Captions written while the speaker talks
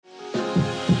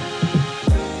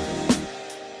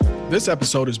This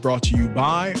episode is brought to you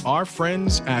by our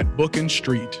friends at Book &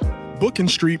 Street. Book &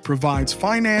 Street provides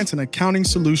finance and accounting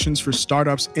solutions for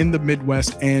startups in the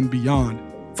Midwest and beyond.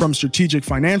 From strategic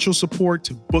financial support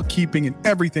to bookkeeping and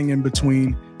everything in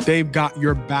between, they've got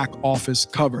your back office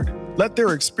covered. Let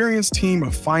their experienced team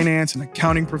of finance and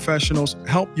accounting professionals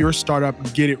help your startup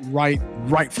get it right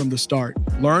from the start.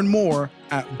 Learn more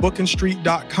at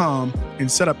bookandstreet.com and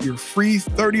set up your free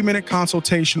 30-minute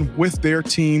consultation with their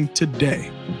team today.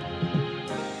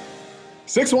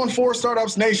 614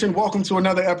 Startups Nation, welcome to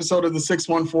another episode of the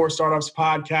 614 Startups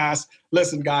Podcast.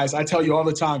 Listen, guys, I tell you all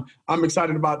the time, I'm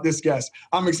excited about this guest.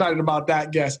 I'm excited about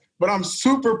that guest, but I'm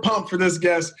super pumped for this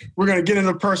guest. We're going to get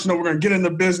into personal. We're going to get into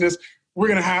business. We're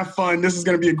going to have fun. This is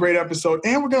going to be a great episode,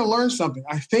 and we're going to learn something.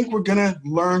 I think we're going to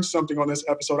learn something on this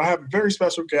episode. I have a very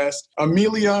special guest,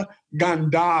 Amelia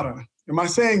Gandara. Am I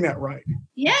saying that right?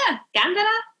 Yeah, Gandara.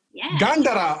 Yeah.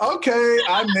 Gandara. Okay,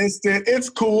 I missed it. It's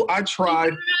cool. I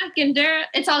tried. Gandara.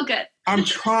 It's all good. I'm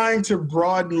trying to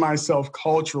broaden myself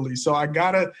culturally, so I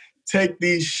got to take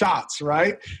these shots,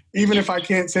 right? Even if I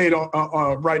can't say it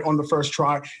right on the first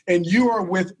try. And you are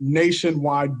with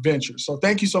Nationwide Ventures. So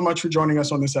thank you so much for joining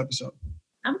us on this episode.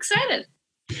 I'm excited.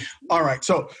 All right.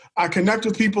 So I connect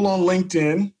with people on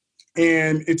LinkedIn,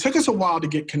 and it took us a while to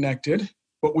get connected,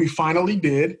 but we finally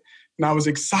did. And I was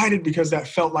excited because that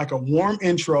felt like a warm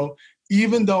intro,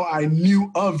 even though I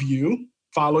knew of you,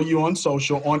 follow you on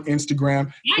social, on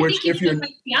Instagram. Yeah, which I think you've been my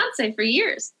fiance for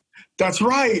years. That's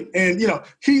right. And, you know,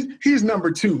 he's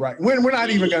number two, right? We're not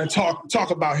even going to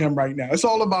talk about him right now. It's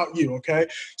all about you, okay?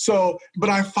 So, but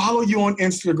I follow you on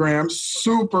Instagram,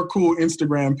 super cool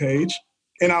Instagram page.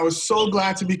 And I was so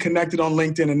glad to be connected on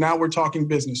LinkedIn. And now we're talking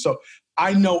business. So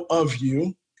I know of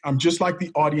you. I'm just like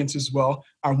the audience as well.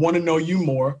 I want to know you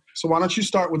more. So why don't you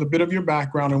start with a bit of your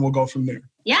background and we'll go from there.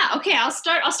 Yeah. Okay. I'll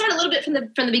start a little bit from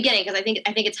the beginning because I think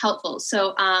it's helpful.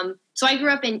 So I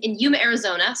grew up in Yuma,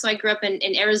 Arizona. So I grew up in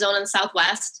Arizona in the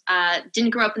Southwest.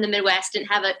 Didn't grow up in the Midwest. Didn't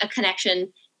have a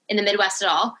connection in the Midwest at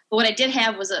all. But what I did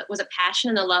have was a passion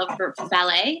and a love for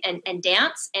ballet and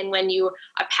dance. And when you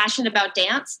are passionate about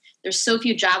dance, there's so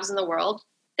few jobs in the world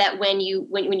that when you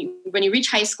reach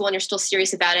high school and you're still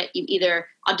serious about it, you either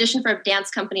audition for a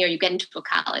dance company or you get into a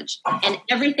college. And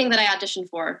everything that I auditioned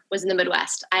for was in the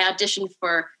Midwest. I auditioned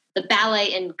for the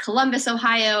ballet in Columbus,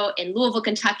 Ohio, in Louisville,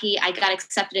 Kentucky. I got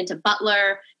accepted into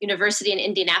Butler University in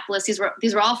Indianapolis. These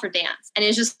were all for dance. And it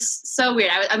was just so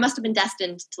weird. I must have been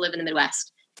destined to live in the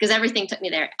Midwest because everything took me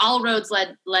there. All roads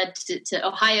led to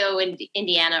Ohio and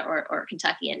Indiana or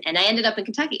Kentucky. And I ended up in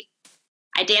Kentucky.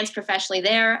 I danced professionally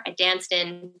there. I danced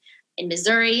in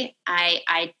Missouri.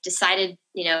 I decided,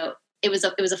 it was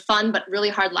a fun but really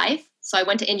hard life. So I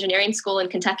went to engineering school in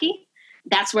Kentucky.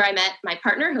 That's where I met my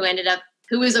partner,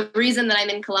 who is a reason that I'm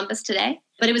in Columbus today.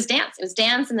 But it was dance. It was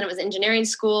dance, and then it was engineering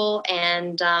school,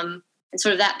 and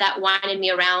sort of that winded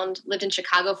me around. Lived in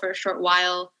Chicago for a short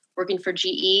while, working for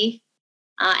GE,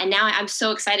 and now I'm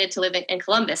so excited to live in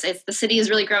Columbus. The city is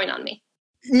really growing on me.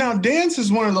 Now, dance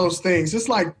is one of those things. It's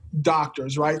like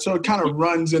doctors, right? So it kind of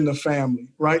runs in the family,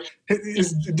 right?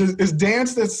 Is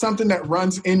dance that's something that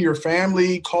runs in your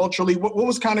family culturally? What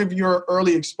was kind of your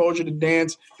early exposure to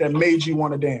dance that made you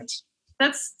want to dance?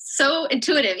 That's so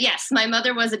intuitive. Yes, my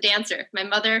mother was a dancer. My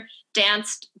mother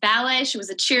danced ballet. She was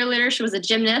a cheerleader. She was a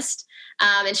gymnast.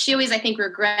 And she always, I think,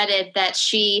 regretted that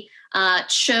she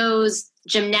chose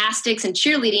gymnastics and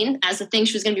cheerleading as the thing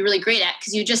she was going to be really great at,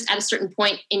 because you just at a certain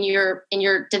point in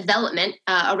your development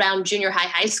around junior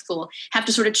high school have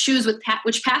to sort of choose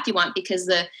which path you want, because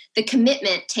the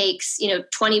commitment takes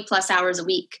 20 plus hours a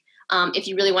week if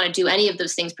you really want to do any of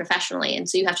those things professionally, and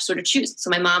so you have to sort of choose.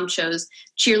 So my mom chose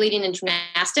cheerleading and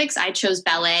gymnastics. I chose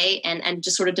ballet and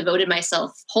just sort of devoted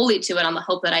myself wholly to it on the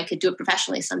hope that I could do it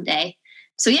professionally someday.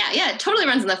 So yeah, it totally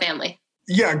runs in the family.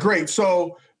 Yeah, great.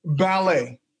 So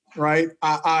ballet. Right.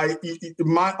 I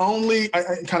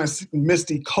kind of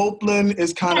Misty Copeland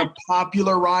is kind of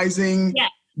popularizing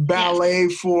ballet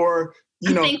for,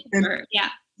 and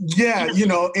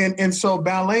so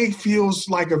ballet feels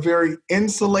like a very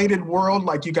insulated world.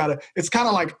 Like it's kind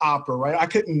of like opera, right? I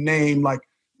couldn't name like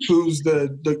who's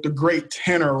the great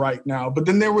tenor right now, but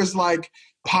then there was like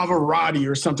Pavarotti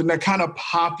or something that kind of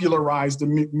popularized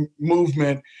the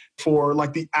movement for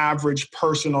like the average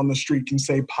person on the street can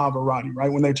say Pavarotti,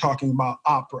 right? When they're talking about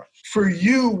opera. For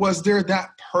you, was there that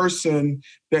person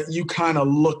that you kind of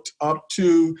looked up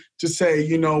to say,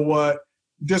 you know what,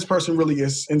 this person really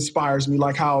inspires me,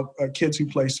 like how kids who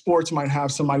play sports might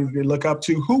have somebody that they look up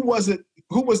to. Who was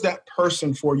that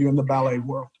person for you in the ballet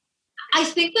world? I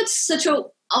think that's such a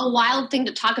wild thing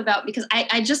to talk about, because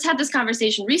I just had this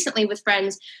conversation recently with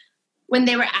friends when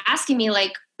they were asking me,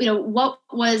 like, what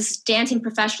was dancing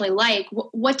professionally like?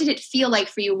 What did it feel like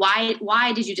for you?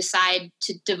 Why did you decide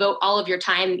to devote all of your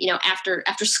time,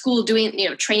 after school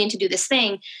doing, training to do this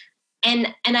thing? And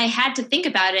I had to think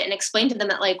about it and explain to them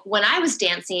that, like, when I was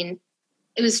dancing,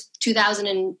 it was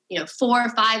 2004,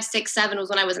 5, 6, 7 was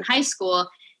when I was in high school.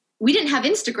 We didn't have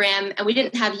Instagram and we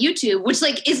didn't have YouTube, which,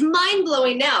 like, is mind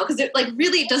blowing now because it, like,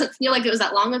 really doesn't feel like it was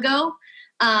that long ago.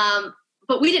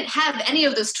 But we didn't have any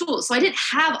of those tools. So I didn't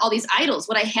have all these idols.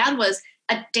 What I had was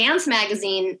a dance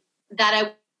magazine that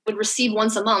I would receive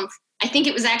once a month. I think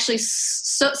it was actually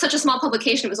such a small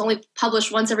publication. It was only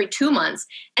published once every 2 months.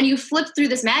 And you flipped through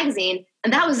this magazine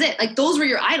and that was it. Like, those were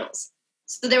your idols.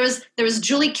 So there was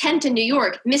Julie Kent in New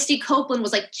York. Misty Copeland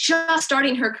was, like, just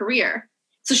starting her career.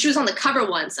 So she was on the cover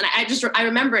once. And I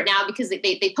remember it now because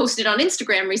they posted it on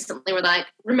Instagram recently where they're like,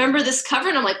 remember this cover?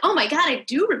 And I'm like, oh my God, I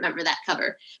do remember that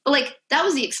cover. But, like, that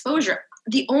was the exposure.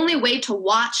 The only way to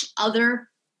watch other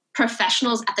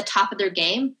professionals at the top of their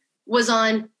game was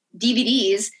on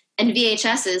DVDs and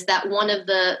VHSs that one of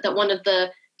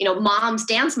the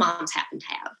dance moms happened to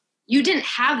have. You didn't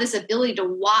have this ability to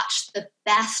watch the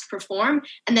best perform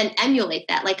and then emulate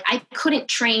that. Like, I couldn't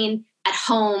train at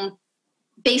home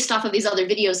based off of these other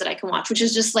videos that I can watch, which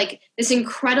is just, like, this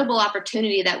incredible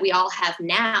opportunity that we all have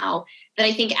now that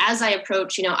I think as I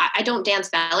approach, I don't dance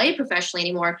ballet professionally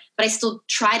anymore, but I still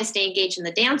try to stay engaged in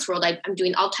the dance world. I'm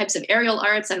doing all types of aerial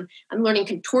arts. I'm learning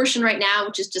contortion right now,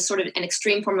 which is just sort of an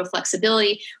extreme form of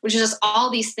flexibility, which is just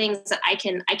all these things that I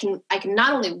can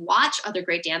not only watch other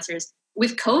great dancers.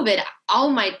 With COVID, all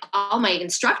my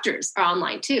instructors are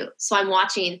online too. So I'm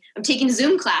taking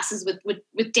Zoom classes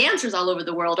with dancers all over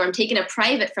the world, or I'm taking a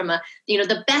private from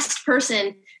the best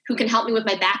person who can help me with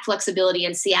my back flexibility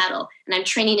in Seattle. And I'm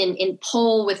training in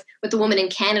pole with a woman in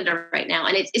Canada right now.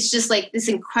 And it's just, like, this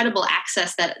incredible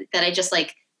access that I just,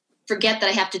 like, forget that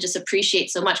I have to just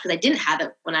appreciate so much because I didn't have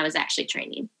it when I was actually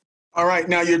training. All right.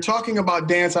 Now you're talking about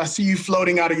dance. I see you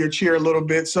floating out of your chair a little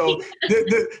bit. So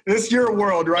this is your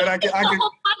world, right? I can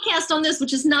whole podcast on this,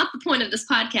 which is not the point of this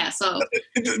podcast. So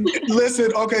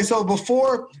listen. Okay. So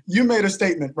before you made a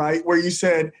statement, right, where you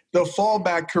said the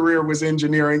fallback career was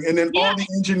engineering, and then all the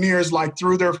engineers, like,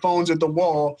 threw their phones at the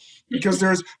wall because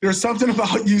there's something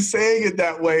about you saying it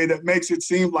that way that makes it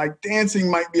seem like dancing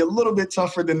might be a little bit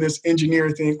tougher than this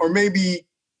engineer thing, or maybe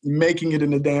making it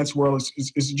in the dance world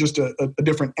is just a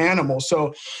different animal.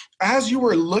 So as you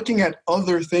were looking at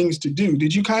other things to do,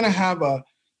 did you kind of have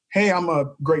hey, I'm a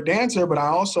great dancer, but I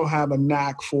also have a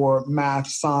knack for math,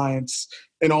 science,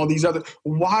 and all these other,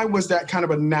 why was that kind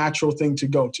of a natural thing to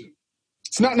go to?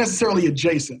 It's not necessarily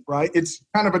adjacent, right? It's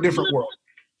kind of a different world.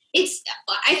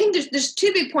 I think there's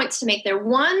two big points to make there.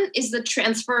 One is the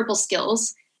transferable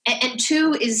skills, and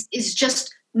two is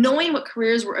just knowing what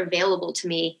careers were available to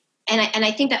me. And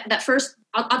I think that first,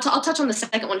 I'll touch on the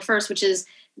second one first, which is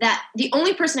that the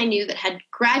only person I knew that had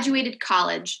graduated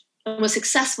college and was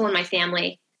successful in my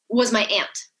family was my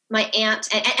aunt. My aunt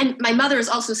and my mother is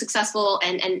also successful,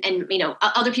 and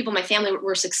other people in my family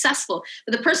were successful.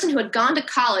 But the person who had gone to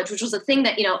college, which was a thing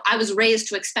that I was raised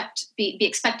to be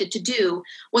expected to do,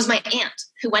 was my aunt,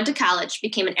 who went to college,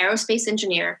 became an aerospace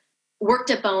engineer, worked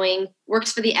at Boeing,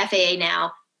 works for the FAA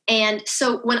now. And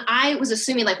so when I was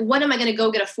assuming, like, what am I going to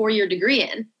go get a 4-year degree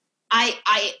in? I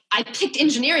picked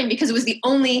engineering because it was the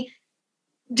only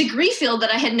degree field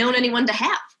that I had known anyone to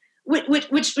have,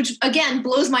 which again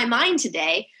blows my mind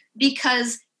today,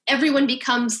 because everyone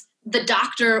becomes the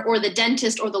doctor or the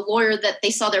dentist or the lawyer that they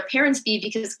saw their parents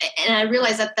be, and I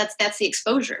realized that that's the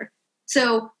exposure.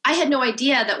 So I had no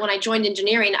idea that when I joined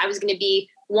engineering, I was going to be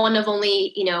one of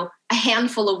only, a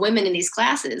handful of women in these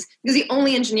classes, because the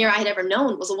only engineer I had ever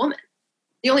known was a woman.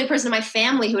 The only person in my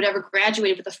family who had ever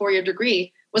graduated with a 4-year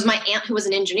degree was my aunt, who was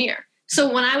an engineer.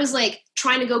 So when I was, like,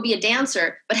 trying to go be a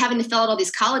dancer, but having to fill out all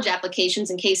these college applications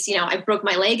in case, I broke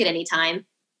my leg at any time,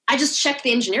 I just checked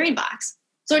the engineering box.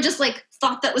 So I just, like,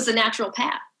 thought that was the natural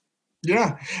path.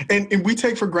 Yeah. And we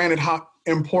take for granted how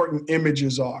important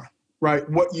images are, right?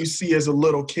 What you see as a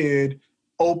little kid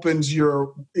opens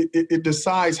it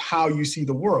decides how you see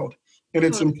the world. And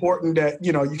it's important that,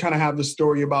 you kind of have the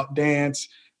story about dance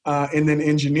and then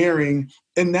engineering,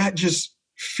 and that just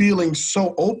feeling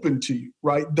so open to you,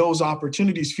 right? Those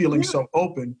opportunities feeling so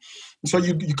open. And so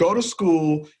you go to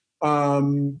school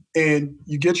and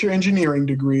you get your engineering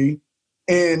degree,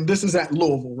 and this is at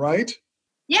Louisville, right?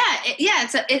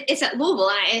 It's at Louisville.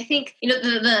 And I think,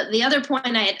 the other point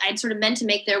I'd sort of meant to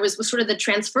make there was sort of the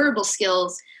transferable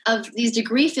skills of these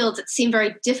degree fields that seem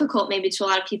very difficult maybe to a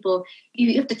lot of people.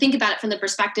 You have to think about it from the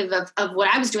perspective of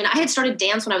what I was doing. I had started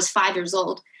dance when I was 5 years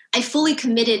old. I fully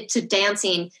committed to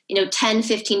dancing, 10,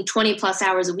 15, 20 plus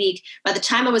hours a week by the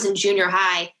time I was in junior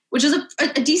high, which is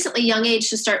a decently young age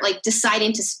to start like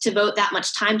deciding to devote that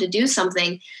much time to do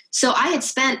something. So I had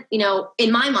spent,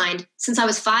 in my mind, since I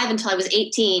was 5 until I was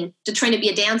 18 to train to be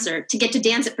a dancer, to get to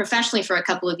dance it professionally for a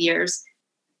couple of years.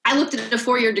 I looked at a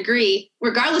 4-year degree,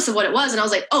 regardless of what it was, and I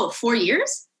was like, oh, 4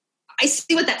 years? I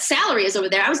see what that salary is over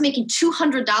there. I was making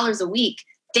 $200 a week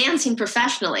dancing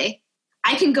professionionally.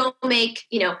 I can go make,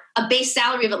 a base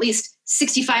salary of at least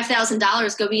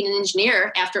 $65,000 go being an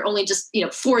engineer after only just,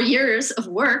 4 years of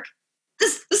work.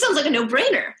 This sounds like a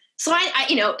no-brainer. So I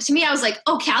to me, I was like,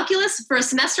 oh, calculus for a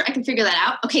semester, I can figure that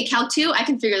out. Okay, Calc 2, I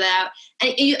can figure that out.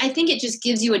 And I think it just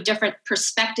gives you a different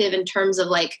perspective in terms of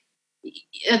like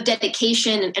of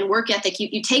dedication and work ethic.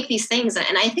 You take these things,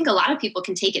 and I think a lot of people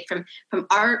can take it from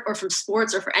art or from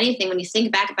sports or for anything. When you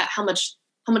think back about how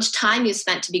much time you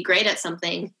spent to be great at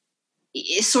something,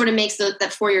 it sort of makes that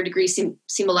 4-year degree seem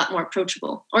a lot more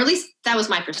approachable, or at least that was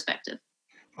my perspective.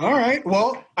 All right.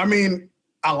 Well, I mean,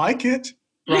 I like it,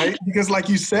 right? Because like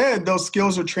you said, those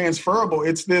skills are transferable.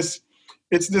 It's this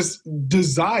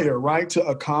desire, right, to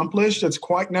accomplish that's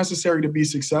quite necessary to be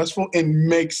successful and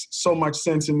makes so much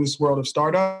sense in this world of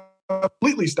startup,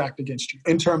 completely stacked against you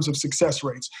in terms of success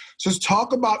rates. So let's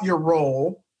talk about your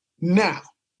role now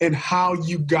and how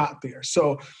you got there.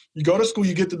 So you go to school,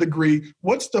 you get the degree.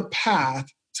 What's the path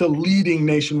to leading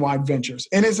Nationwide Ventures?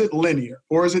 And is it linear,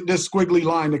 or is it this squiggly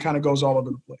line that kind of goes all over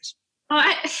the place? Oh,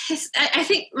 I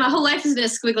think my whole life has been a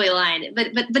squiggly line, but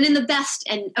in the best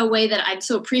and a way that I'm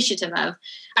so appreciative of.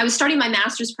 I was starting my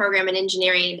master's program in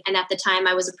engineering, and at the time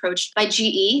I was approached by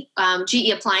GE. GE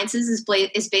Appliances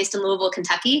is based in Louisville,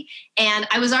 Kentucky, and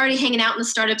I was already hanging out in the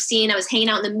startup scene. I was hanging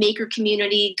out in the maker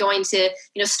community, going to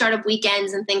startup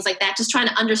weekends and things like that, just trying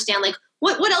to understand like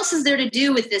what else is there to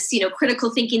do with this critical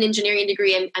thinking engineering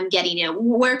degree I'm getting.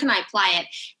 Where can I apply it?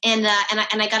 And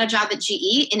I got a job at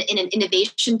GE in an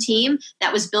innovation team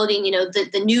that was building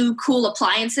the new cool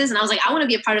appliances, and I was like, I want to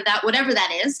be a part of that, whatever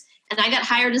that is. And I got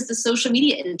hired as the social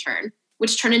media intern,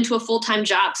 which turned into a full-time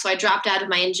job. So I dropped out of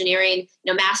my engineering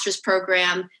master's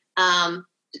program,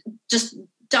 just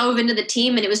dove into the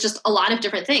team, and it was just a lot of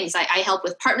different things. I helped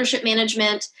with partnership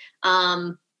management.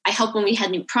 I helped when we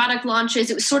had new product launches.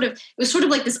 It was sort of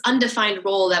like this undefined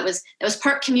role that was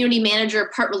part community manager,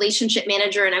 part relationship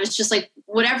manager. And I was just like,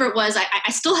 whatever it was,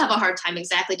 I still have a hard time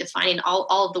exactly defining all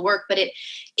of the work, but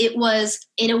it was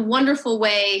in a wonderful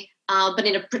way, but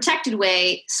in a protected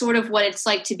way, sort of what it's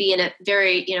like to be in a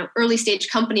very, early stage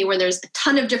company where there's a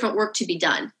ton of different work to be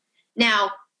done. Now,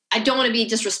 I don't want to be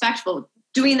disrespectful.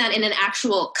 Doing that in an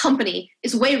actual company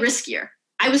is way riskier.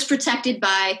 I was protected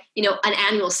by, an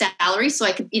annual salary, so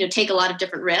I could, take a lot of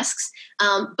different risks.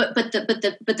 But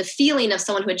the feeling of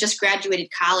someone who had just graduated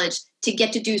college to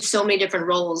get to do so many different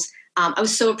roles, I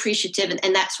was so appreciative,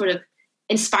 and that sort of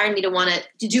inspired me to want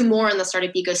to do more in the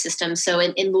startup ecosystem. So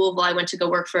in Louisville, I went to go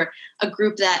work for a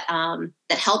group that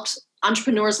helped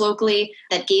entrepreneurs locally,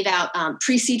 that gave out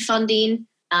pre-seed funding.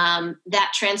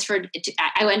 That transferred.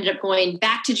 I ended up going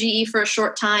back to GE for a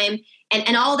short time.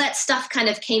 And all that stuff kind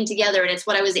of came together, and it's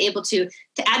what I was able to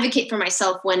advocate for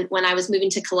myself when I was moving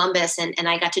to Columbus and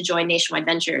I got to join Nationwide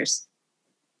Ventures.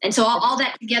 And so all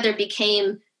that together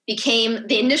became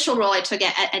the initial role I took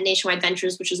at Nationwide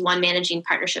Ventures, which was one managing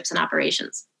partnerships and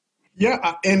operations.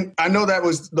 Yeah, and I know that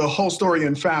was the whole story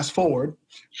in fast forward.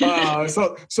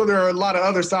 So there are a lot of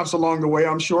other stops along the way,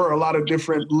 I'm sure, a lot of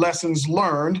different lessons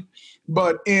learned.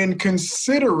 But in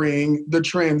considering the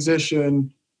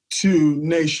transition to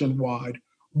Nationwide,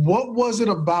 what was it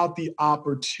about the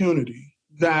opportunity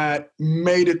that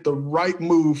made it the right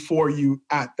move for you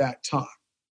at that time?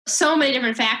 So many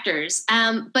different factors,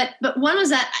 but one was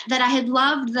that I had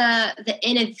loved the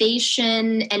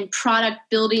innovation and product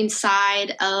building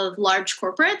side of large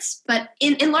corporates. But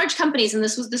in large companies, and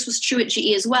this was true at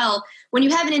GE as well, when you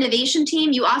have an innovation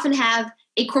team, you often have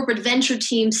a corporate venture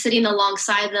team sitting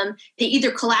alongside them. They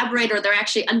either collaborate or they're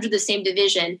actually under the same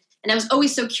division. And I was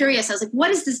always so curious. I was like,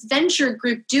 what is this venture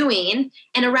group doing?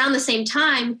 And around the same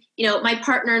time, my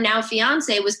partner, now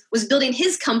fiance, was building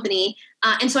his company.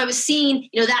 And so I was seeing,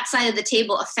 that side of the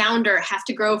table, a founder have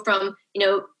to grow from,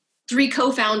 3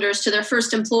 co-founders to their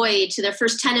first employee, to their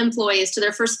first 10 employees, to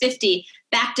their first 50,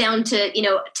 back down to,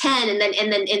 10.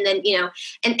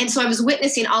 And so I was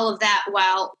witnessing all of that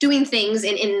while doing things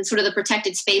in sort of the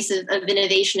protected space of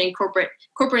innovation and corporate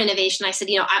innovation. I said,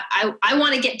 I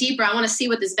want to get deeper. I want to see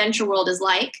what this venture world is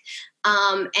like.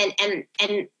 And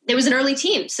there was an early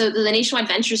team. So the Nationwide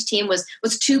Ventures team was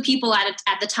 2 people at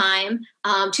the time,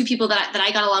 2 people that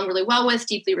I got along really well with,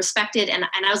 deeply respected. And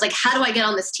I was like, how do I get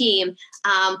on this team?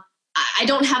 I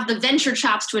don't have the venture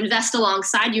chops to invest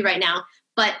alongside you right now,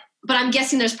 but I'm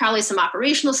guessing there's probably some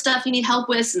operational stuff you need help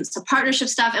with and some partnership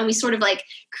stuff. And we sort of like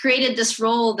created this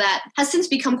role that has since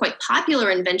become quite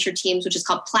popular in venture teams, which is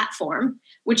called platform,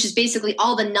 which is basically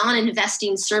all the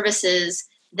non-investing services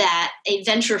that a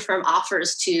venture firm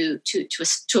offers to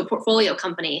a portfolio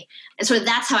company. And so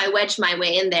that's how I wedged my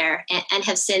way in there and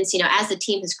have since, as the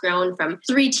team has grown from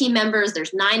 3 team members,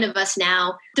 there's 9 of us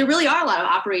now. There really are a lot of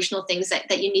operational things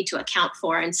that you need to account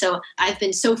for. And so I've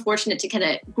been so fortunate to kind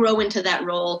of grow into that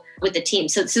role with the team.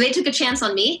 So they took a chance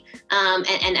on me.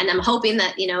 And I'm hoping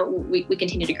that, we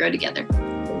continue to grow together.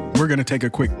 We're going to take a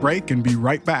quick break and be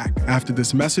right back after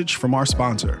this message from our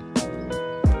sponsor.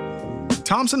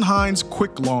 Thompson Hines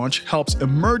Quick Launch helps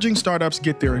emerging startups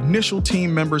get their initial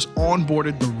team members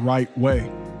onboarded the right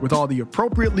way with all the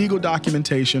appropriate legal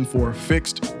documentation for a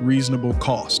fixed, reasonable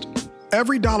cost.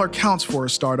 Every dollar counts for a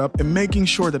startup, and making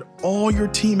sure that all your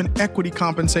team and equity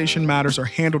compensation matters are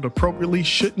handled appropriately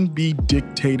shouldn't be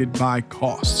dictated by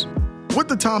costs. With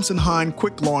the Thompson Hines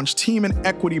Quick Launch Team and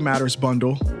Equity Matters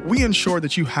bundle, we ensure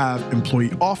that you have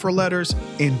employee offer letters,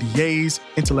 NDAs,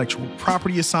 intellectual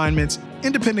property assignments,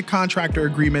 independent contractor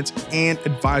agreements, and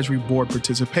advisory board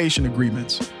participation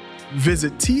agreements.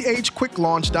 Visit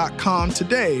thquicklaunch.com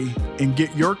today and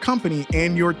get your company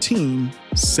and your team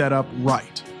set up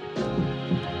right.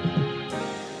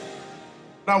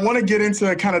 I want to get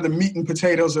into kind of the meat and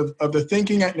potatoes of the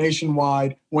thinking at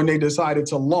Nationwide when they decided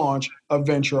to launch a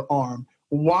venture arm.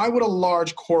 Why would a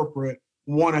large corporate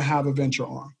want to have a venture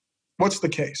arm? What's the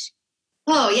case?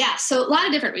 Oh, yeah. So a lot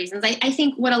of different reasons. I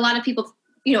think what a lot of people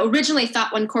originally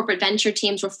thought when corporate venture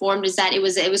teams were formed is that it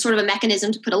was sort of a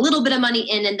mechanism to put a little bit of money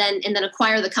in and then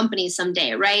acquire the companies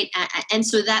someday, right? And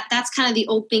so that's kind of the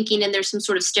old thinking, and there's some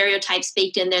sort of stereotypes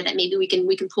baked in there that maybe we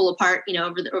can pull apart,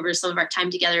 over some of our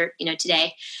time together,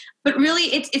 today. But really,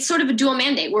 it's sort of a dual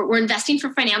mandate. We're investing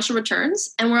for financial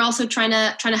returns, and we're also trying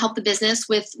to help the business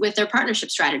with their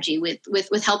partnership strategy,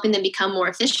 with helping them become more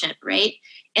efficient, right?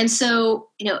 And so,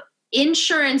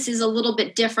 insurance is a little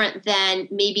bit different than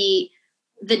maybe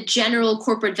the general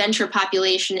corporate venture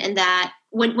population, in that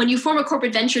when you form a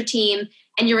corporate venture team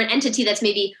and you're an entity that's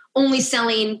maybe only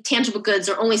selling tangible goods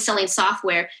or only selling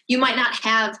software, you might not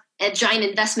have a giant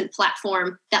investment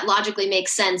platform that logically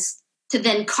makes sense to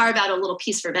then carve out a little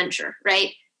piece for venture,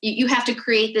 right? You have to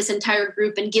create this entire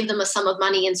group and give them a sum of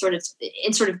money and sort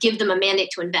of give them a mandate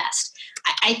to invest.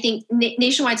 I think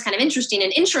Nationwide's kind of interesting,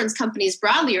 and insurance companies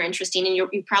broadly are interesting. And you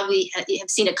probably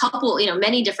have seen a couple,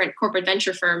 many different corporate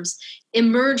venture firms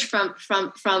emerge from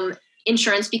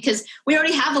insurance, because we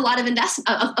already have a lot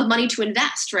of money to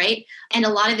invest, right? And a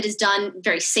lot of it is done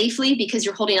very safely because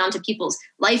you're holding on to people's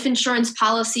life insurance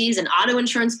policies and auto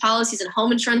insurance policies and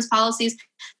home insurance policies.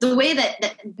 The way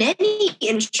that many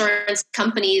insurance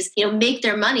companies, make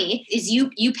their money is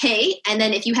you pay, and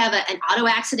then if you have an auto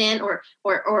accident or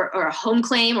a home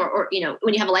claim or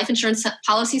when you have a life insurance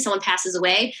policy, someone passes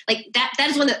away, like that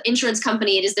is when the insurance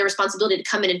company, it is their responsibility to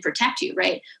come in and protect you,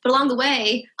 right? But along the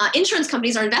way, insurance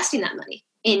companies are investing that money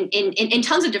in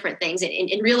tons of different things,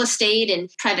 in real estate and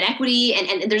private equity,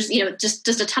 and there's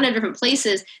just a ton of different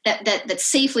places that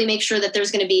safely make sure that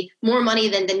there's going to be more money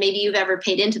than maybe you've ever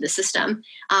paid into the system,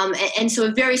 and so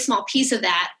a very small piece of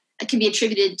that can be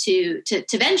attributed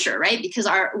to venture, right? Because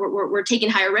we're taking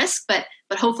higher risk, but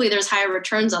hopefully there's higher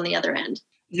returns on the other end.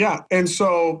 Yeah. And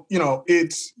so,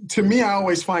 it's, to me, I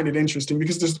always find it interesting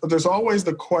because there's always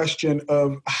the question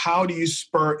of how do you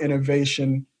spur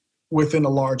innovation within a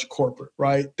large corporate,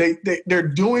 right? They're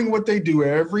doing what they do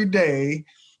every day,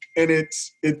 and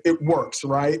it works,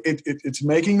 right? It's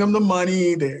making them the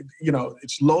money.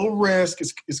 It's low risk.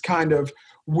 It's kind of,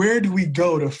 where do we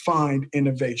go to find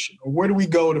innovation, or where do we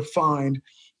go to find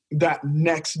that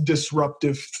next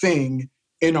disruptive thing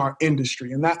in our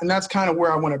industry? And that's kind of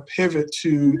where I want to pivot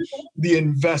to the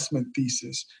investment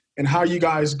thesis and how you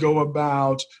guys go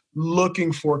about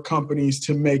looking for companies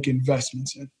to make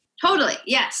investments in. Totally.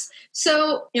 Yes.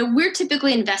 So, we're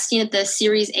typically investing at the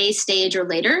Series A stage or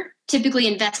later, typically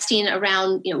investing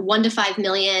around, 1 to 5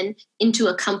 million into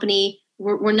a company.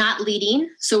 We're not leading.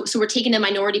 So we're taking a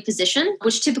minority position,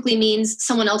 which typically means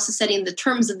someone else is setting the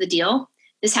terms of the deal.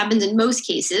 This happens in most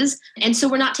cases. And so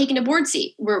we're not taking a board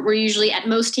seat. We're usually at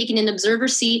most taking an observer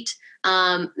seat.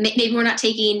 Maybe we're not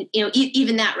taking,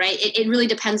 even that, right? It really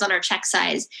depends on our check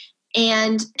size.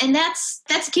 And that's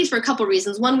the case for a couple of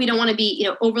reasons. One, we don't want to be,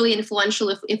 overly influential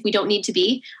if we don't need to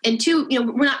be. And two,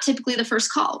 we're not typically the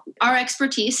first call. Our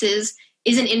expertise is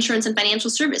in insurance and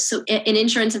financial service. So in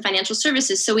insurance and financial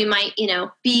services. So we might,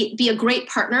 be a great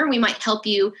partner. We might help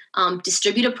you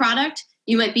distribute a product.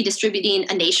 You might be distributing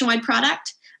a Nationwide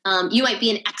product. You might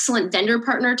be an excellent vendor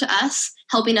partner to us,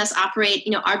 helping us operate,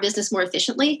 our business more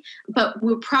efficiently. But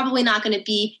we're probably not going to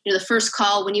be, the first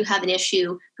call when you have an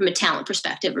issue from a talent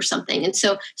perspective or something. And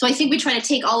so I think we try to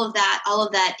take all of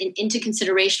that into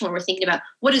consideration when we're thinking about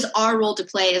what is our role to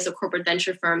play as a corporate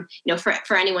venture firm,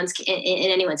 for anyone's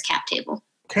in anyone's cap table.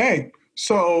 Okay,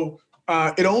 so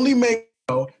it only makes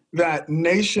that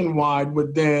Nationwide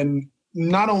would then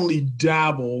not only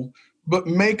dabble, but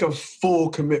make a full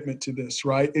commitment to this,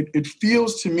 right? It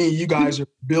feels to me you guys are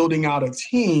building out a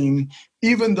team,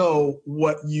 even though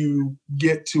what you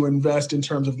get to invest in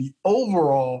terms of the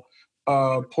overall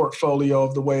portfolio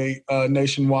of the way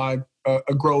Nationwide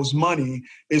grows money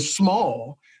is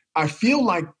small. I feel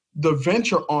like the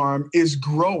venture arm is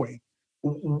growing.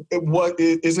 What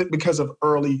is it because of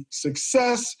early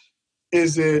success?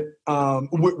 Is it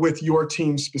with your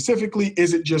team specifically?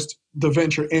 Is it just the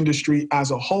venture industry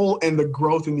as a whole and the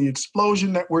growth and the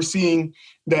explosion that we're seeing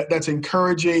that's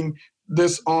encouraging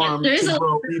this arm to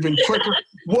grow even quicker?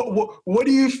 What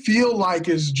do you feel like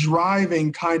is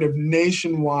driving kind of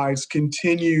Nationwide's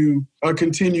continued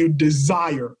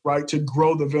desire, right, to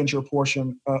grow the venture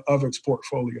portion of its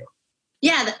portfolio?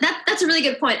 Yeah, that's a really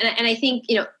good point. And I think,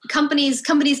 companies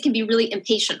can be really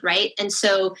impatient, right? And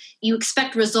so you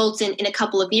expect results in a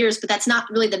couple of years, but that's not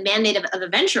really the mandate of a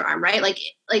venture arm, right? Like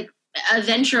a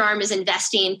venture arm is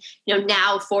investing,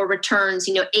 now for returns,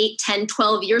 8, 10,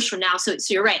 12 years from now. So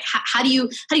you're right. How do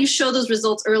you show those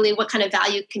results early? What kind of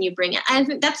value can you bring in? I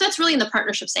think that's really in the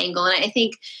partnerships angle. And I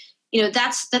think,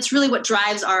 that's really what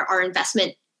drives our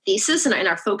investment thesis and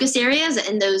our focus areas.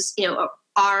 And those,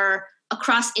 are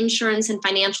across insurance and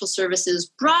financial services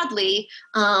broadly,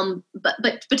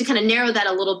 but to kind of narrow that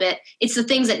a little bit, it's the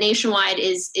things that Nationwide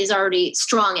is already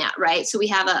strong at, right? So we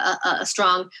have a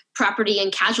strong property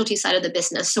and casualty side of the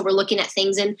business. So we're looking at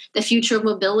things in the future of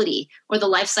mobility or the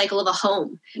life cycle of a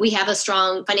home. We have a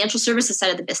strong financial services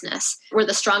side of the business. We're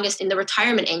the strongest in the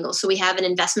retirement angle. So we have an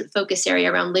investment focus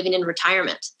area around living in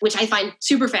retirement, which I find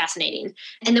super fascinating.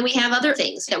 And then we have other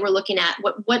things that we're looking at.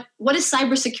 What is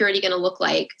cybersecurity going to look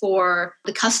like for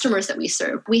the customers that we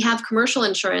serve? We have commercial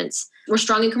insurance. We're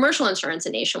strong in commercial insurance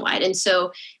at Nationwide. And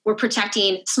so we're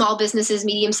protecting small businesses,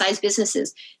 medium-sized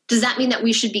businesses. Does that mean that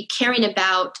we should be caring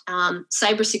about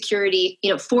cybersecurity,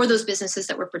 for those businesses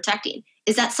that we're protecting?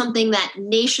 Is that something that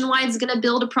Nationwide is going to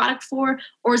build a product for?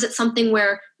 Or is it something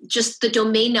where just the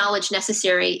domain knowledge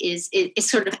necessary is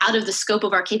sort of out of the scope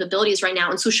of our capabilities right now?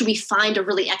 And so should we find a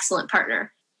really excellent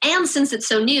partner? And since it's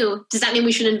so new, does that mean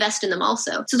we should invest in them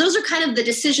also? So those are kind of the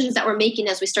decisions that we're making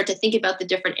as we start to think about the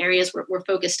different areas we're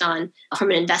focused on from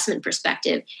an investment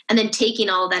perspective, and then taking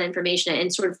all of that information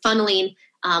and sort of funneling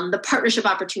the partnership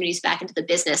opportunities back into the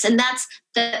business. And that's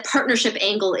the partnership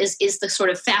angle is the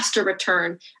sort of faster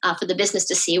return for the business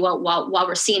to see while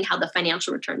we're seeing how the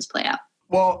financial returns play out.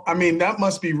 Well, I mean, that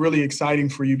must be really exciting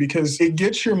for you because it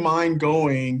gets your mind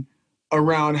going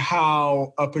around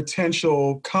how a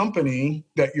potential company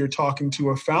that you're talking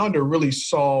to, a founder, really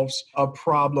solves a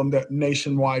problem that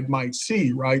Nationwide might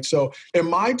see, right? So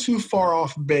am I too far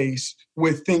off base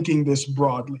with thinking this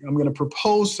broadly? I'm going to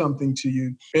propose something to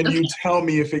you, and you tell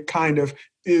me if it kind of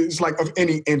is like of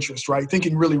any interest, right?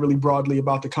 Thinking really, really broadly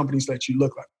about the companies that you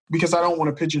look like, because I don't want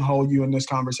to pigeonhole you in this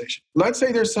conversation. Let's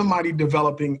say there's somebody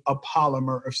developing a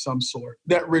polymer of some sort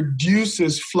that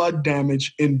reduces flood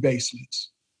damage in basements.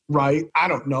 Right? I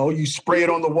don't know. You spray it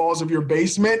on the walls of your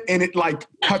basement and it like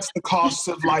cuts the costs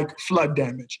of like flood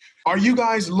damage. Are you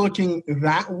guys looking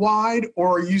that wide,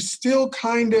 or are you still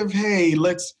kind of, hey,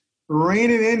 let's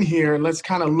rein it in here. Let's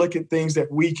kind of look at things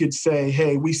that we could say,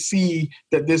 hey, we see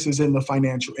that this is in the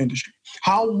financial industry.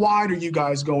 How wide are you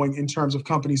guys going in terms of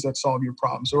companies that solve your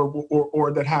problems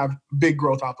or that have big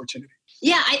growth opportunities?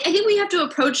 Yeah, I think we have to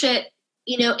approach it,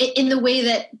 in the way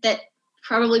that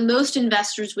probably most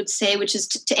investors would say, which is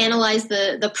to analyze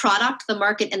the product, the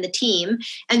market, and the team.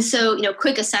 And so,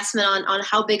 quick assessment on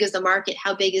how big is the market,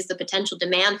 how big is the potential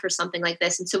demand for something like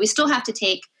this. And so we still have to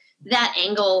take that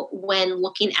angle when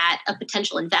looking at a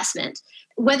potential investment.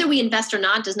 Whether we invest or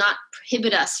not does not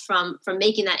prohibit us from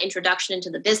making that introduction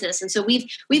into the business. And so we've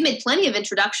made plenty of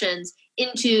introductions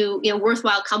into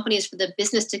worthwhile companies for the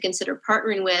business to consider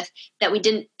partnering with that we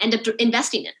didn't end up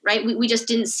investing in, right? We just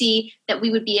didn't see that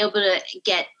we would be able to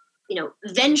get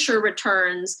venture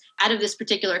returns out of this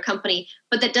particular company,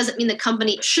 but that doesn't mean the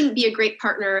company shouldn't be a great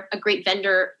partner, a great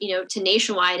vendor, to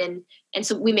Nationwide. And And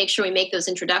so we make sure we make those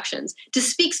introductions. To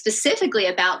speak specifically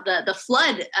about the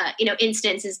flood,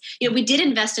 instances, we did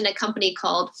invest in a company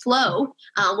called Flow,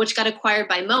 which got acquired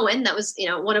by Moen. That was,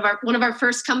 one of our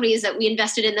first companies that we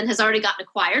invested in that has already gotten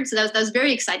acquired. So that was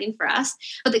very exciting for us.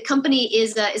 But the company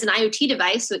is an IoT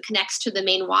device, so it connects to the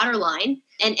main water line,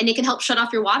 and it can help shut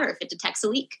off your water if it detects a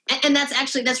leak. And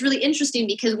that's really interesting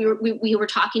because we were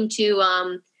talking to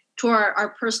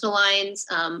our personal lines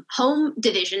home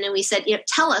division, and we said,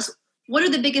 tell us, what are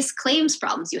the biggest claims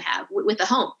problems you have with the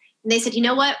home? And they said, you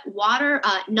know what, water,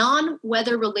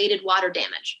 non-weather related water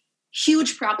damage,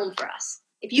 huge problem for us.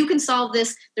 If you can solve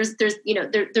this, there's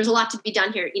a lot to be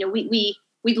done here.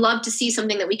 We'd love to see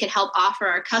something that we can help offer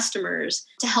our customers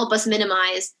to help us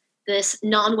minimize this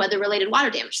non-weather related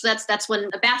water damage. So that's when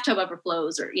a bathtub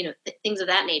overflows or, things of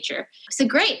that nature. I said,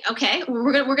 great. Okay.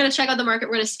 We're going to check out the market.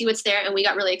 We're going to see what's there. And we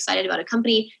got really excited about a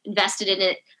company, invested in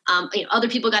it. Other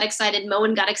people got excited.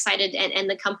 Moen got excited, and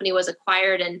the company was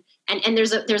acquired. And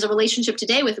there's a relationship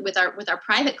today with our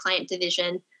private client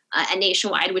division at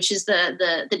Nationwide, which is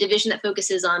the division that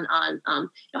focuses on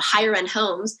higher end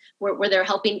homes, where they're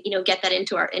helping get that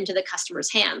into the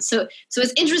customer's hands. So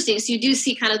it's interesting. So you do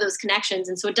see kind of those connections,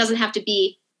 and so it doesn't have to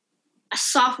be a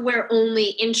software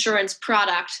only insurance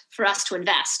product for us to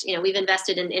invest. We've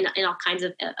invested in all kinds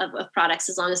of products,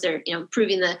 as long as they're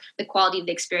improving the quality of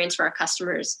the experience for our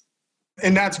customers.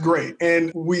 And that's great.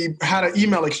 And we had an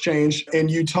email exchange,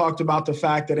 and you talked about the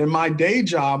fact that in my day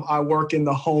job, I work in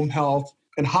the home health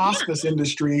and hospice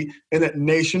industry, and that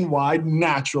Nationwide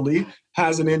naturally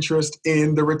has an interest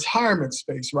in the retirement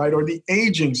space, right? Or the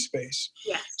aging space.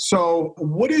 Yes. So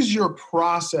what is your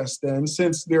process then,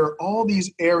 since there are all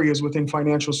these areas within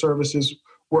financial services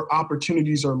where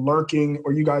opportunities are lurking,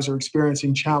 or you guys are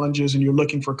experiencing challenges and you're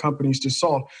looking for companies to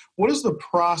solve? What is the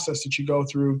process that you go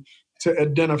through to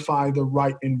identify the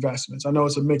right investments? I know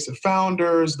it's a mix of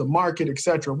founders, the market, et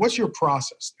cetera. What's your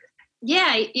process there?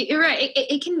 Yeah, you're right.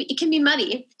 It can be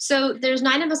muddy. So there's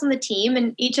 9 of us on the team,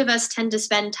 and each of us tend to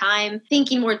spend time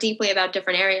thinking more deeply about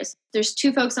different areas. There's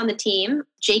 2 folks on the team,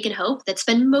 Jake and Hope, that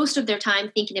spend most of their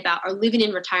time thinking about our living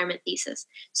in retirement thesis.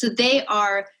 So they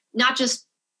are not just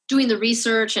doing the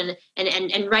research and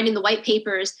writing the white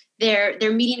papers. They're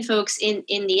meeting folks in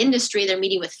the industry. They're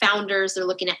meeting with founders. They're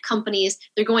looking at companies.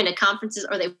 They're going to conferences,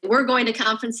 or they were going to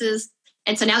conferences.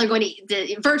 And so now they're going to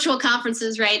the virtual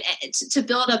conferences, right, to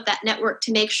build up that network,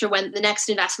 to make sure when the next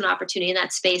investment opportunity in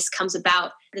that space comes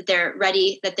about, that they're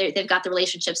ready, that they've got the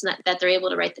relationships, and that they're able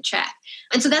to write the check.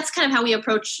 And so that's kind of how we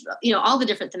approach, all the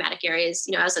different thematic areas,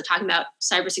 as I'm talking about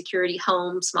cybersecurity,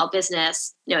 home, small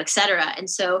business, et cetera. And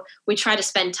so we try to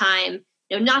spend time,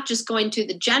 not just going to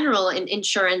the general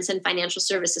insurance and financial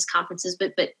services conferences,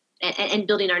 but and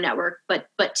building our network, but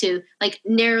to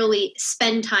narrowly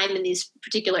spend time in these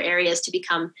particular areas to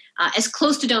become as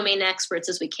close to domain experts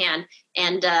as we can.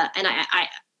 And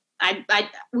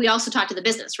we also talk to the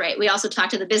business, right? We also talk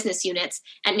to the business units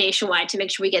at Nationwide to make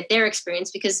sure we get their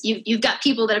experience, because you've got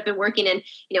people that have been working in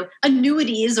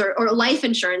annuities or life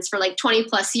insurance for 20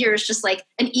 plus years, just like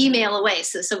an email away.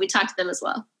 So we talk to them as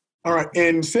well. All right,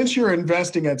 and since you're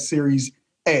investing at Series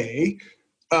A,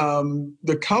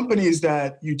 the companies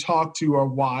that you talk to are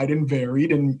wide and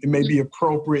varied, and it may be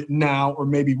appropriate now or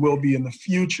maybe will be in the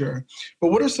future.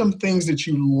 But what are some things that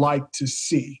you like to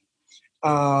see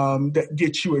that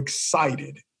get you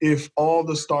excited? If all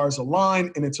the stars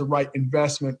align and it's a right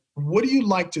investment, what do you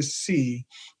like to see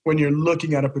when you're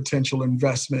looking at a potential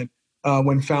investment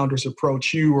when founders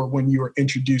approach you, or when you are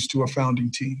introduced to a founding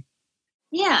team?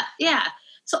 Yeah.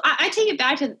 So I take it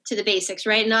back to the basics,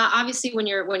 right? And obviously when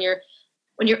you're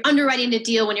underwriting a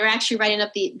deal, when you're actually writing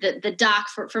up the doc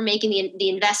for making the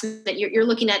investment, you're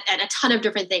looking at a ton of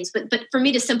different things. But for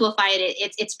me to simplify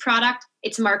it's product,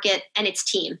 it's market, and it's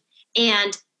team.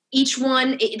 And each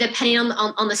one, depending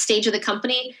on the stage of the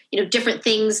company, different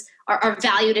things are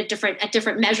valued at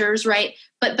different measures, right?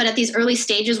 But at these early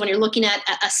stages, when you're looking at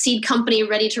a seed company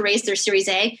ready to raise their Series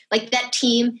A, that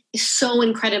team is so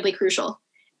incredibly crucial.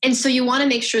 And so you want to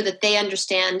make sure that they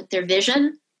understand their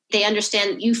vision. They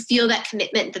understand, you feel that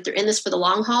commitment, that they're in this for the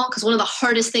long haul. Because one of the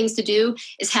hardest things to do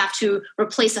is have to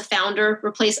replace a founder,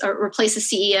 replace a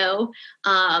CEO,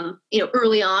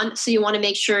 early on. So you want to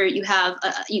make sure you have,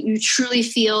 you truly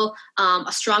feel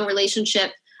a strong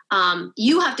relationship.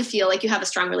 You have to feel like you have a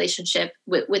strong relationship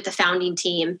with the founding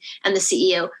team and the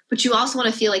CEO, but you also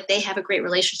want to feel like they have a great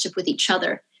relationship with each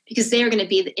other. because they are going to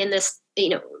be in this,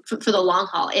 for the long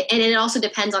haul. And it also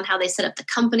depends on how they set up the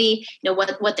company,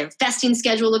 what their vesting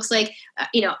schedule looks like,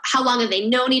 how long have they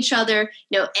known each other,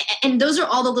 and those are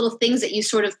all the little things that you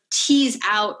sort of tease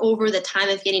out over the time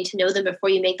of getting to know them before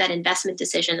you make that investment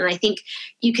decision. And I think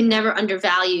you can never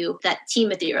undervalue that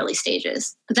team at the early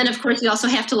stages. But then, of course, you also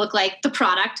have to look like the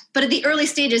product. But at the early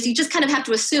stages, you just kind of have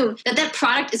to assume that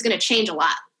product is going to change a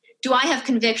lot. Do I have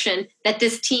conviction that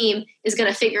this team is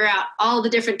going to figure out all the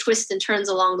different twists and turns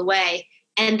along the way?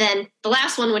 And then the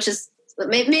last one, which is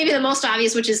maybe the most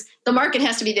obvious, which is the market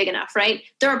has to be big enough, right?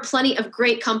 There are plenty of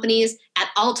great companies at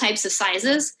all types of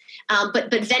sizes, but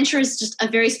venture is just a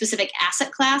very specific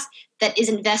asset class that is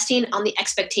investing on the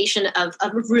expectation of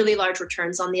really large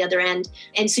returns on the other end.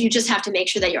 And so you just have to make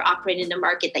sure that you're operating in a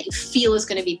market that you feel is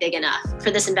going to be big enough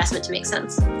for this investment to make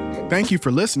sense. Thank you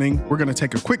for listening. We're going to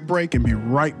take a quick break and be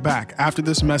right back after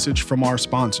this message from our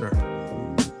sponsor.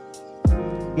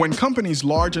 When companies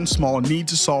large and small need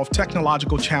to solve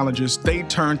technological challenges, they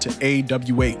turn to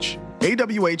AWH.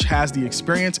 AWH has the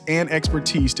experience and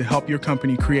expertise to help your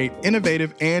company create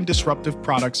innovative and disruptive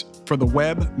products for the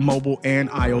web, mobile, and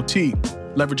IoT.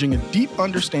 Leveraging a deep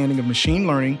understanding of machine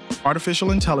learning,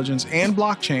 artificial intelligence, and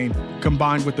blockchain,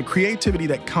 combined with the creativity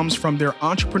that comes from their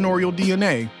entrepreneurial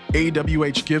DNA,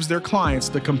 AWH gives their clients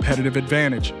the competitive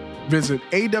advantage. Visit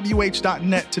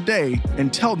awh.net today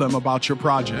and tell them about your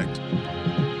project.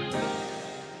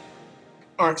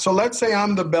 All right, so let's say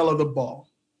I'm the belle of the ball.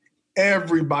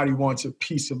 Everybody wants a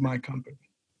piece of my company.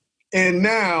 And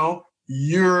now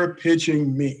you're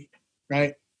pitching me,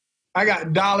 right? I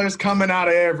got dollars coming out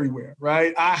of everywhere,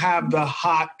 right? I have the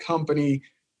hot company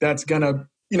that's gonna,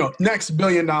 next $1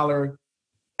 billion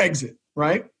exit,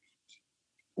 right?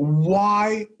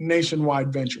 Why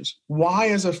Nationwide Ventures? Why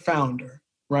as a founder,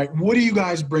 right? What do you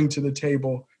guys bring to the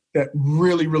table that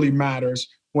really, really matters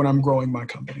when I'm growing my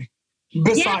company?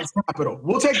 Besides capital.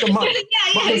 We'll take the money,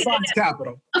 but besides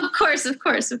capital. Of course.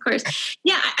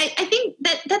 Yeah, I think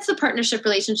that's the partnership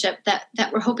relationship that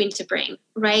we're hoping to bring,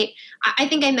 right? I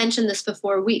think I mentioned this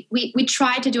before. We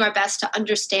try to do our best to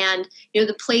understand,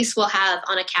 the place we'll have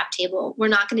on a cap table. We're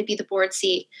not going to be the board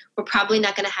seat. We're probably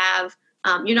not going to have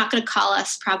you're not going to call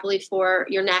us probably for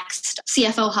your next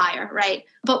CFO hire, right?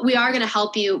 But we are going to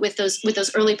help you with those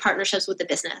early partnerships with the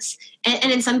business.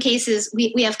 And in some cases,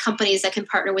 we have companies that can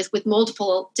partner with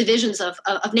multiple divisions of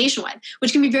Nationwide,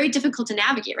 which can be very difficult to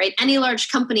navigate, right? Any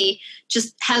large company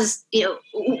just has,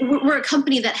 we're a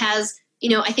company that has,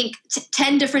 I think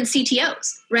 10 different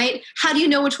CTOs, right? How do you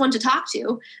know which one to talk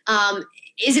to?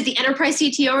 Is it the enterprise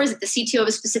CTO or is it the CTO of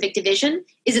a specific division?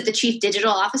 Is it the chief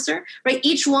digital officer, right?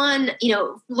 Each one,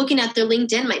 looking at their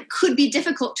LinkedIn could be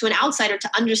difficult to an outsider to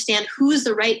understand who's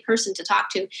the right person to talk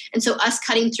to. And so us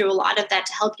cutting through a lot of that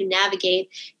to help you navigate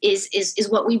is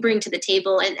what we bring to the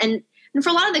table. And for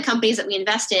a lot of the companies that we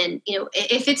invest in,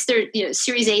 if it's their,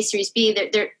 Series A, Series B,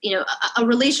 they're a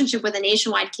relationship with a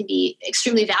Nationwide can be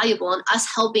extremely valuable, and us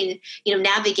helping,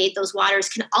 navigate those waters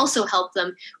can also help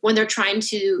them when they're trying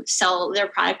to sell their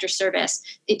product or service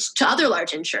to other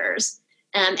large insurers.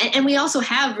 And we also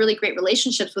have really great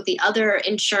relationships with the other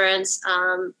insurance,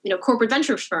 corporate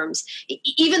venture firms.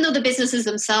 Even though the businesses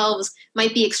themselves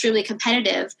might be extremely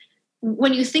competitive,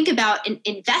 when you think about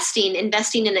investing in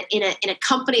a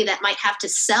company that might have to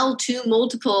sell to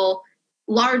multiple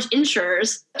large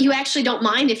insurers, you actually don't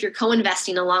mind if you're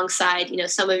co-investing alongside,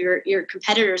 some of your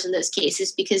competitors in those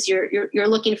cases, because you're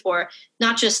looking for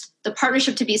not just the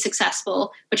partnership to be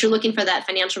successful, but you're looking for that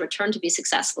financial return to be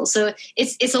successful. So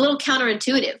it's a little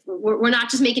counterintuitive. We're not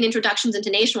just making introductions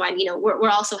into Nationwide. We're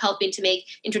also helping to make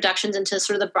introductions into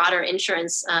sort of the broader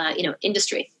insurance,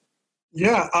 industry.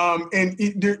 Yeah, and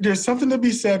there's something to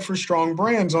be said for strong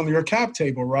brands on your cap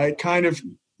table, right? Kind of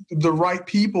the right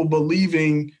people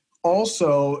believing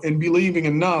also and believing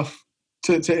enough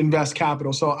to invest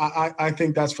capital. So I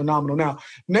think that's phenomenal. Now,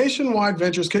 Nationwide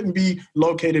Ventures couldn't be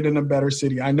located in a better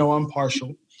city. I know I'm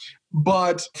partial.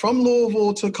 But from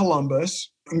Louisville to Columbus,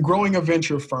 and growing a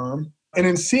venture firm, and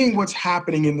in seeing what's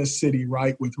happening in the city,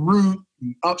 right, with Root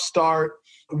and Upstart,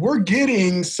 we're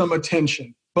getting some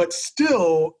attention. But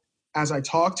still, as I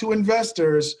talk to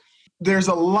investors, there's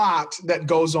a lot that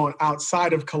goes on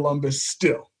outside of Columbus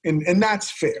still. And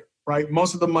that's fair, right?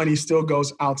 Most of the money still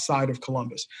goes outside of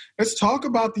Columbus. Let's talk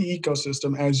about the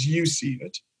ecosystem as you see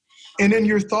it. And then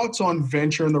your thoughts on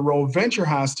venture and the role venture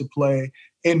has to play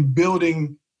in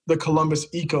building the Columbus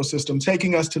ecosystem,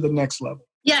 taking us to the next level.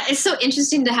 Yeah, it's so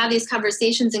interesting to have these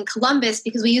conversations in Columbus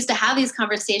because we used to have these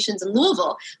conversations in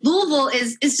Louisville. Louisville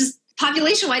is just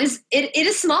population wide it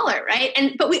is smaller, right?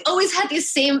 But we always had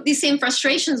these same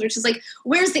frustrations, which is like,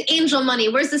 where's the angel money?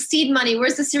 Where's the seed money?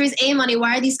 Where's the Series A money?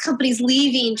 Why are these companies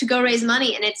leaving to go raise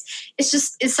money? And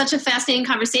it's such a fascinating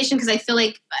conversation, because I feel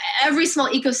like every small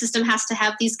ecosystem has to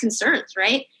have these concerns,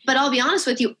 right? But I'll be honest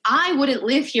with you, I wouldn't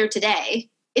live here today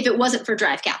if it wasn't for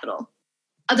Drive Capital.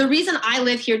 The reason I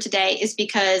live here today is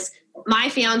because my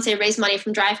fiance raised money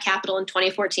from Drive Capital in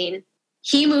 2014.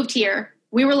 He moved here.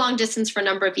 We were long distance for a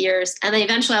number of years. And then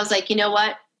eventually I was like, you know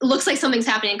what? It looks like something's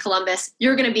happening in Columbus.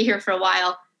 You're going to be here for a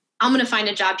while. I'm going to find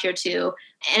a job here too.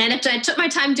 And I took my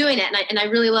time doing it. And I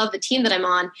really love the team that I'm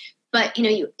on. But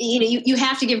you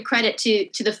have to give credit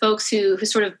to the folks who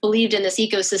sort of believed in this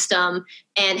ecosystem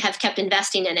and have kept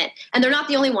investing in it. And they're not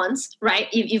the only ones,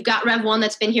 right? You've got Rev One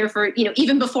that's been here for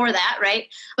even before that, right?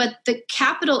 But the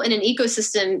capital in an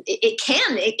ecosystem, it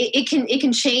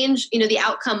can change the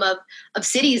outcome of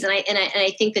cities. And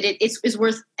I think that it is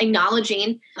worth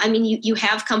acknowledging. I mean, you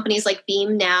have companies like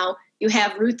Beam now. You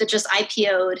have Root that just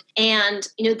IPO'd, and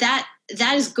that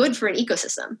is good for an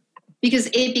ecosystem, because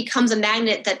it becomes a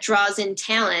magnet that draws in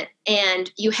talent.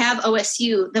 And you have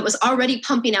OSU that was already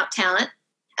pumping out talent,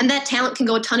 and that talent can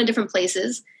go a ton of different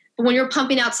places. But when you're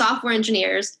pumping out software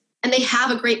engineers and they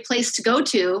have a great place to go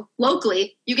to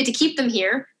locally, you get to keep them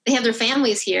here. They have their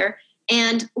families here.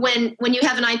 And when you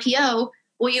have an IPO,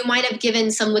 well, you might have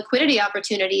given some liquidity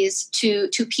opportunities to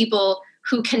people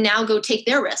who can now go take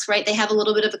their risk, right? They have a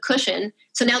little bit of a cushion.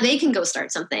 So now they can go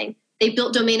start something. They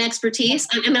built domain expertise.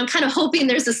 And I'm kind of hoping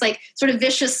there's this like sort of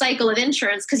vicious cycle of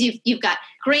insurance, because you've got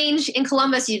Grange in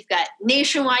Columbus, you've got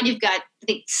Nationwide, you've got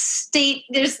the state,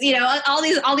 there's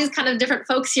all these kind of different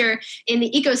folks here in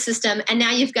the ecosystem. And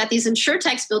now you've got these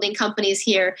insurtechs building companies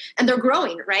here, and they're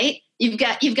growing, right? You've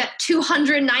got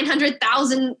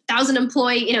 900,000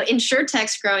 employee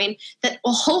insurtechs growing that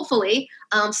will hopefully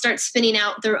start spinning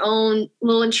out their own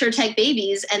little insurtech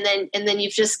babies, and then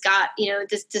you've just got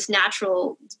this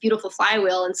natural beautiful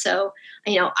flywheel. And so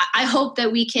I hope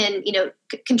that we can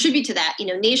contribute to that.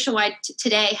 Nationwide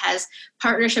today has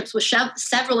partnerships with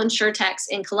several insurtechs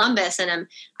in Columbus, and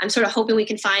I'm sort of hoping we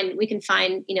can find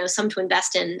some to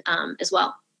invest in as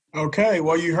well. Okay,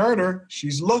 well, you heard her.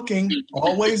 She's looking,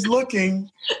 always looking.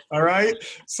 All right.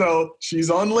 So she's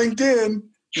on LinkedIn.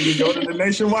 You can go to the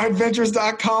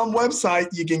nationwideventures.com website.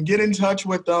 You can get in touch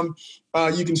with them.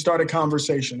 You can start a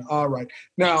conversation. All right.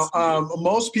 Now,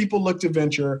 most people look to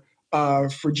venture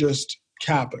for just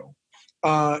capital.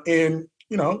 And,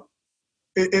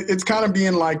 it's kind of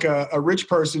being like a rich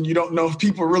person. You don't know if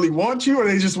people really want you or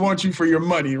they just want you for your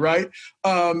money, right?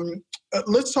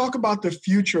 Let's talk about the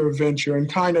future of venture and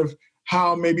kind of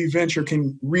how maybe venture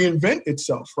can reinvent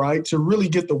itself, right? To really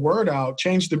get the word out,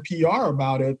 change the PR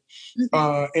about it,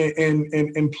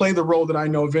 and play the role that I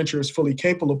know venture is fully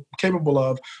capable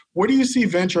of. Where do you see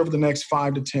venture over the next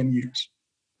 5 to 10 years?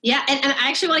 Yeah, and I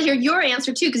actually want to hear your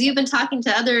answer too, because you've been talking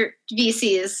to other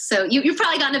VCs, so you've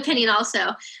probably got an opinion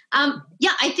also.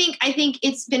 Yeah, I think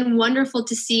it's been wonderful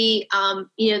to see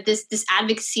this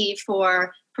advocacy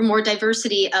for more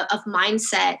diversity of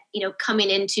mindset,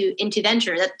 coming into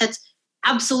venture. That's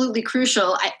absolutely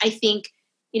crucial. I think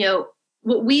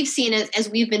what we've seen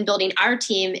as we've been building our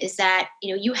team is that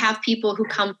you have people who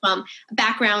come from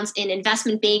backgrounds in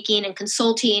investment banking and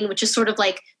consulting, which is sort of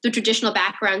like the traditional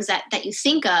backgrounds that you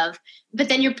think of. But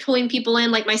then you're pulling people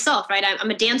in like myself, right?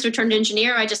 I'm a dancer turned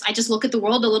engineer. I just look at the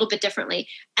world a little bit differently.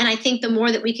 And I think the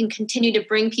more that we can continue to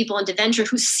bring people into venture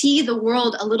who see the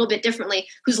world a little bit differently,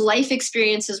 whose life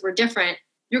experiences were different,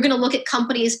 you're going to look at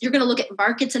companies, you're going to look at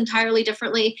markets entirely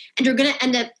differently, and you're going to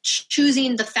end up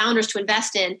choosing the founders to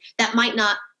invest in that might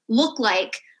not look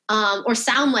like or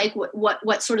sound like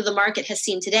what sort of the market has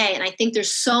seen today. And I think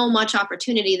there's so much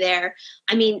opportunity there.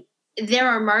 I mean, there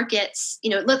are markets,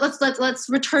 let's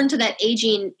return to that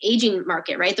aging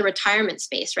market, right? The retirement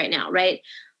space right now, right?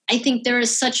 I think there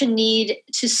is such a need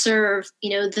to serve,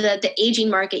 the aging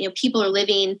market. People are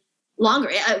living longer.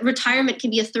 Retirement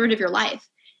can be a third of your life.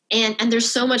 And there's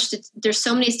so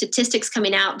many statistics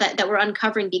coming out that we're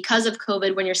uncovering because of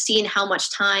COVID, when you're seeing how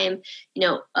much time,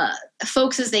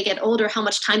 folks as they get older, how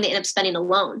much time they end up spending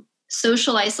alone.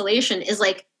 Social isolation is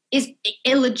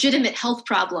a legitimate health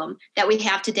problem that we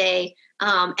have today.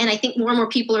 And I think more and more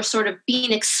people are sort of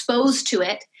being exposed to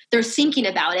it. They're thinking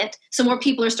about it. So more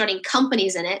people are starting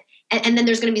companies in it. And then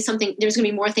there's going to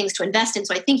be more things to invest in.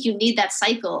 So I think you need that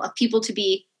cycle of people to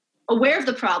be aware of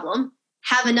the problem,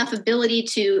 have enough ability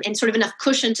to, and sort of enough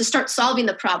cushion to start solving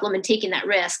the problem and taking that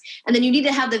risk. And then you need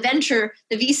to have the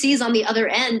VCs on the other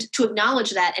end to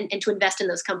acknowledge that and to invest in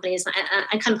those companies.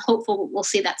 I'm kind of hopeful we'll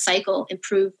see that cycle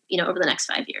improve, over the next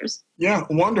 5 years. Yeah,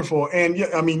 wonderful. And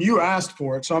you asked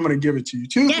for it, so I'm going to give it to you.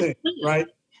 Two things, right?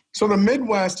 So the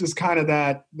Midwest is kind of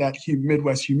that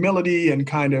Midwest humility and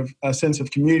kind of a sense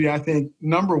of community. I think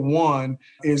number one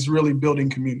is really building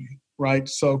community, right?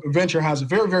 So venture has a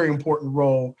very, very important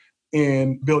role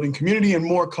in building community and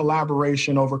more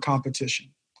collaboration over competition.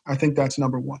 I think that's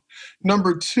number one.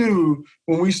 Number two,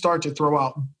 when we start to throw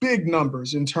out big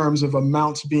numbers in terms of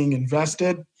amounts being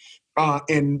invested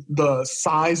and the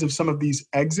size of some of these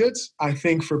exits, I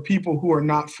think for people who are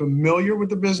not familiar with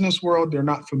the business world, they're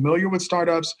not familiar with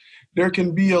startups, there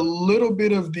can be a little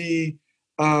bit of the,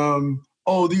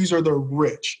 these are the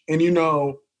rich. And,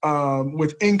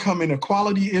 with income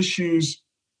inequality issues,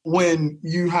 when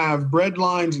you have bread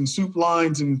lines and soup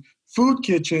lines and food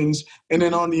kitchens, and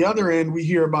then on the other end, we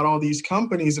hear about all these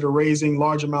companies that are raising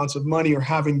large amounts of money or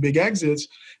having big exits,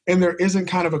 and there isn't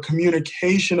kind of a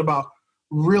communication about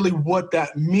really what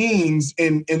that means,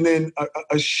 and then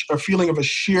a feeling of a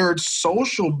shared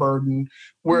social burden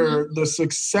where the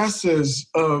successes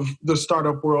of the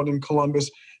startup world in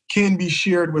Columbus can be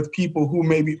shared with people who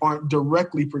maybe aren't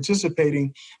directly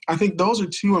participating. I think those are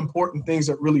two important things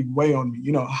that really weigh on me.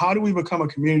 How do we become a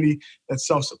community that's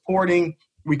self-supporting?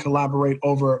 We collaborate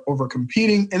over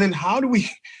competing. And then how do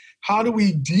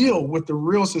we deal with the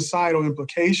real societal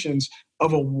implications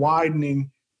of a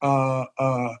widening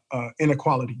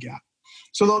inequality gap?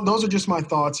 So those are just my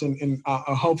thoughts, and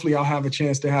hopefully I'll have a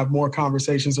chance to have more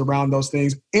conversations around those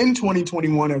things in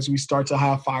 2021 as we start to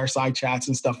have fireside chats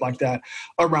and stuff like that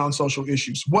around social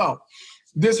issues. Well,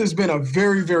 this has been a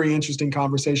very, very interesting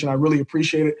conversation. I really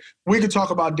appreciate it. We could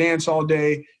talk about dance all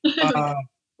day.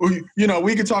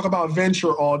 We could talk about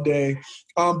venture all day.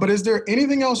 But is there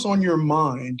anything else on your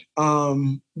mind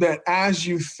that as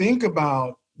you think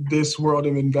about this world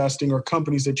of investing or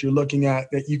companies that you're looking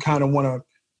at that you kind of want to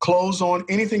close on?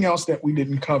 Anything else that we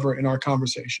didn't cover in our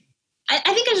conversation? I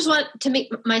think I just want to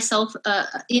make myself,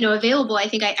 available. I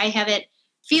think I have it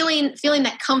feeling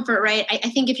that comfort, right? I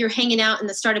think if you're hanging out in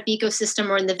the startup ecosystem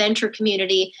or in the venture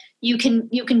community, you can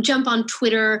jump on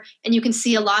Twitter and you can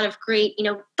see a lot of great,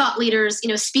 thought leaders,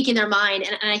 speaking their mind.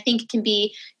 And I think it can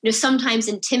be, sometimes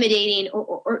intimidating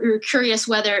or you're curious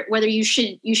whether you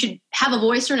should have a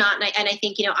voice or not. And I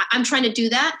think, I'm trying to do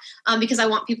that because I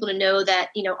want people to know that,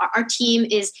 our team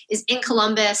is in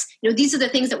Columbus. These are the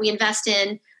things that we invest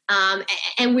in.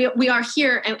 And we are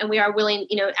here and we are willing,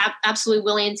 absolutely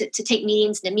willing to take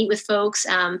meetings and to meet with folks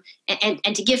and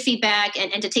to give feedback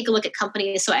and to take a look at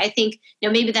companies. So I think,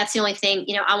 maybe that's the only thing,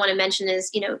 I want to mention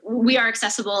is, we are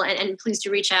accessible and please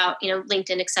do reach out,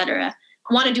 LinkedIn, et cetera.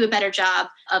 I want to do a better job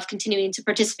of continuing to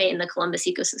participate in the Columbus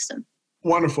ecosystem.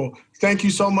 Wonderful. Thank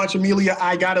you so much, Amelia.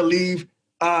 I got to leave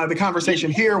the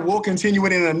conversation here. We'll continue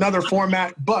it in another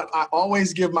format, but I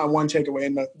always give my one takeaway.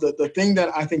 And the thing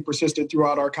that I think persisted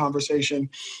throughout our conversation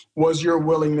was your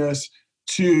willingness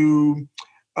to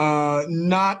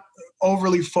not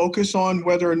overly focus on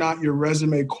whether or not your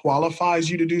resume qualifies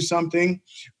you to do something,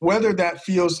 whether that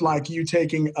feels like you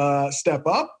taking a step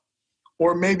up,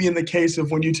 or maybe in the case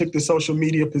of when you took the social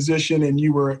media position and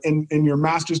you were in your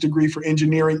master's degree for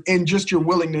engineering, and just your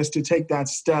willingness to take that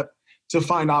step to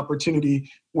find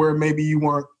opportunity where maybe you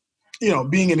weren't,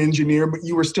 being an engineer, but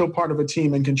you were still part of a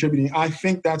team and contributing. I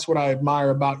think that's what I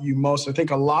admire about you most. I think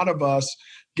a lot of us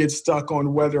get stuck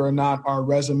on whether or not our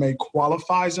resume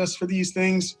qualifies us for these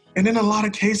things. And in a lot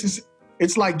of cases,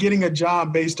 it's like getting a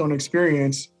job based on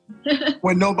experience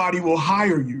when nobody will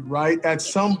hire you, right? At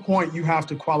some point, you have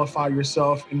to qualify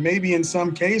yourself and maybe in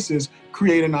some cases,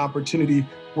 create an opportunity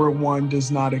where one does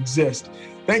not exist.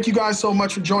 Thank you guys so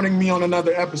much for joining me on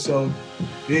another episode.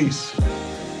 Peace.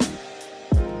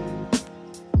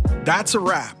 That's a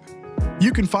wrap.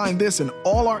 You can find this and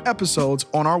all our episodes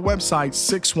on our website,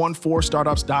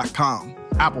 614startups.com,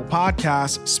 Apple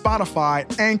Podcasts,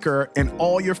 Spotify, Anchor, and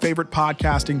all your favorite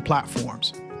podcasting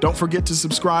platforms. Don't forget to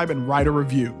subscribe and write a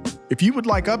review. If you would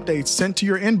like updates sent to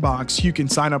your inbox, you can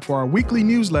sign up for our weekly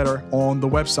newsletter on the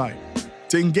website.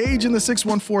 To engage in the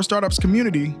 614 Startups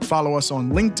community, follow us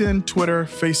on LinkedIn, Twitter,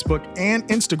 Facebook, and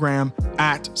Instagram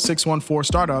at 614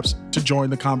 Startups to join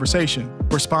the conversation.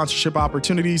 For sponsorship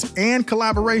opportunities and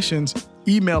collaborations,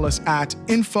 email us at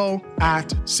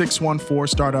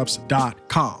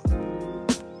info@614startups.com.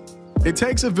 It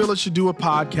takes a village to do a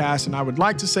podcast, and I would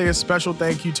like to say a special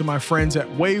thank you to my friends at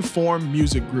Waveform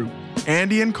Music Group.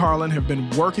 Andy and Carlin have been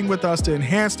working with us to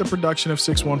enhance the production of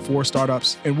 614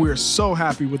 Startups, and we're so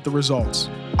happy with the results.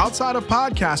 Outside of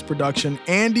podcast production,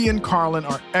 Andy and Carlin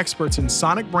are experts in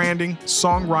sonic branding,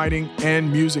 songwriting,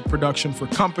 and music production for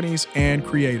companies and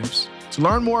creatives. To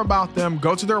learn more about them,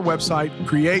 go to their website,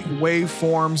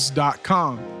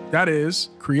 createwaveforms.com. That is,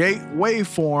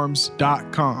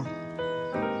 createwaveforms.com.